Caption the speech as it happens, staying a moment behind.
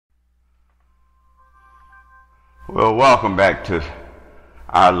Well, welcome back to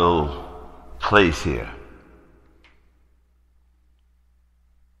our little place here.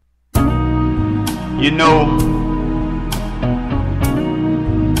 You know,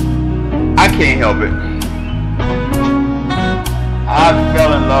 I can't help it. I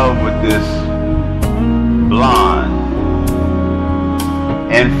fell in love with this blonde,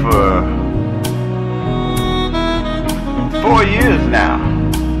 and for 4 years now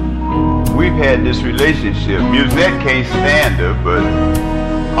we've had this relationship. Musette can't stand her, but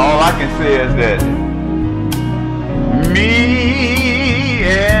all I can say is that me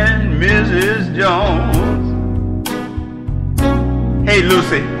and Mrs. Jones. Hey,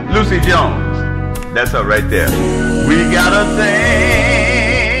 Lucy Jones. That's her right there. We got a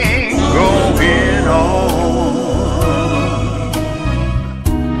thing going on.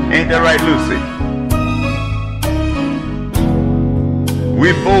 Ain't that right, Lucy?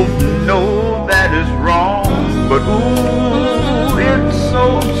 We both know that is wrong, but ooh, it's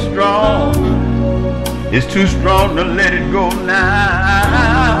so strong. It's too strong to let it go now.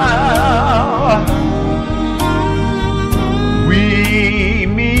 We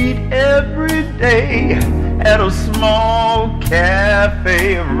meet every day at a small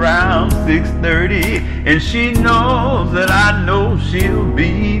cafe around 6:30, and she knows that I know she'll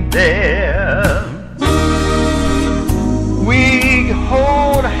be there. We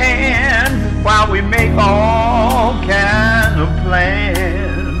hold hands while we make all kinds of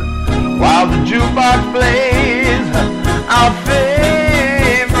plans, while the jukebox plays our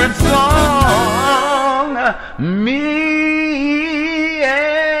favorite song. Me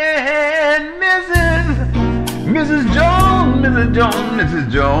and Mrs.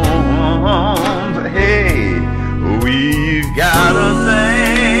 Jones. Hey, we've got a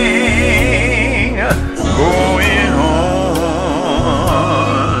thing going on.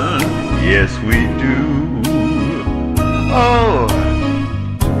 Yes, we do. Oh,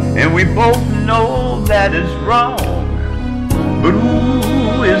 and we both know that it's wrong, but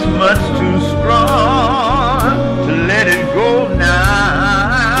ooh, it's much too strong to let it go now.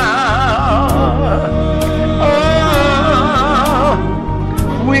 Oh,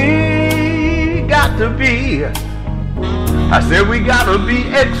 we got to be, I said we gotta be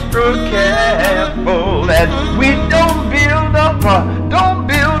extra careful that we don't build up our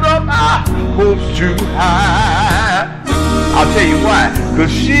hopes too high. I'll tell you why.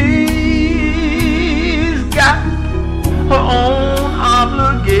 'Cause she's got her own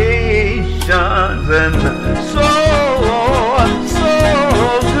obligations, and so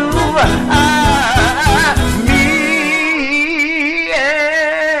do I. Me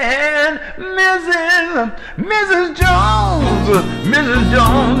and Mrs. Jones.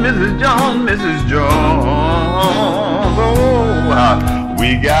 Oh, we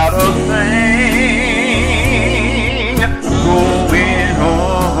got a thing going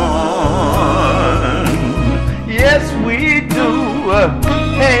on. Yes, we do.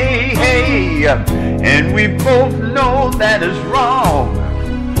 Hey, and we both know that is wrong,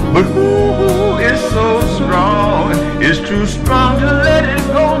 but ooh, it's so strong. It's too strong to let it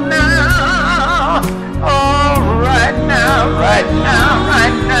go now. Oh, right now.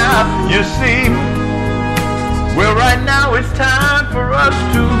 You see, well, right now it's time for us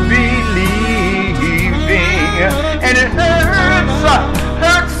to be leaving, and it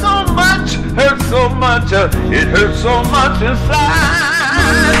hurts so much, it hurts so much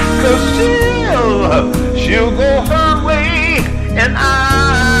inside. 'Cause she'll go her way, and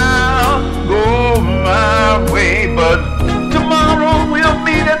I'll go my way. But tomorrow we'll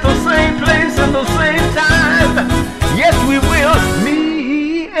meet at the same place at the same time. Yes, we will.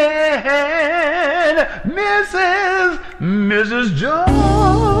 Me and Mrs.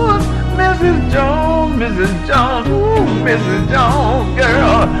 Jones. Ooh, Mrs. Jones,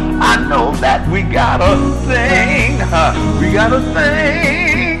 girl, I know that we got a thing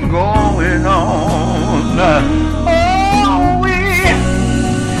going on. Oh, we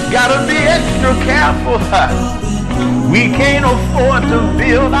gotta be extra careful. We can't afford to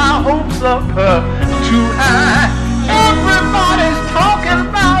build our hopes up too high. Everybody's talking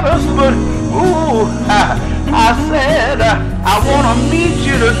about us, but ooh, I said I wanna meet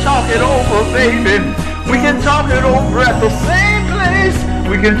you to talk it over, baby. We can talk it over at the same place.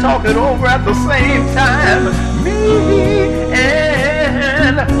 We can talk it over at the same time. Me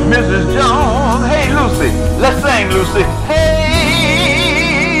and Mrs. Jones. Hey, Lucy, let's sing, Lucy. Hey,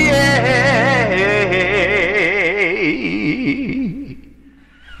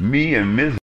 me and Mrs.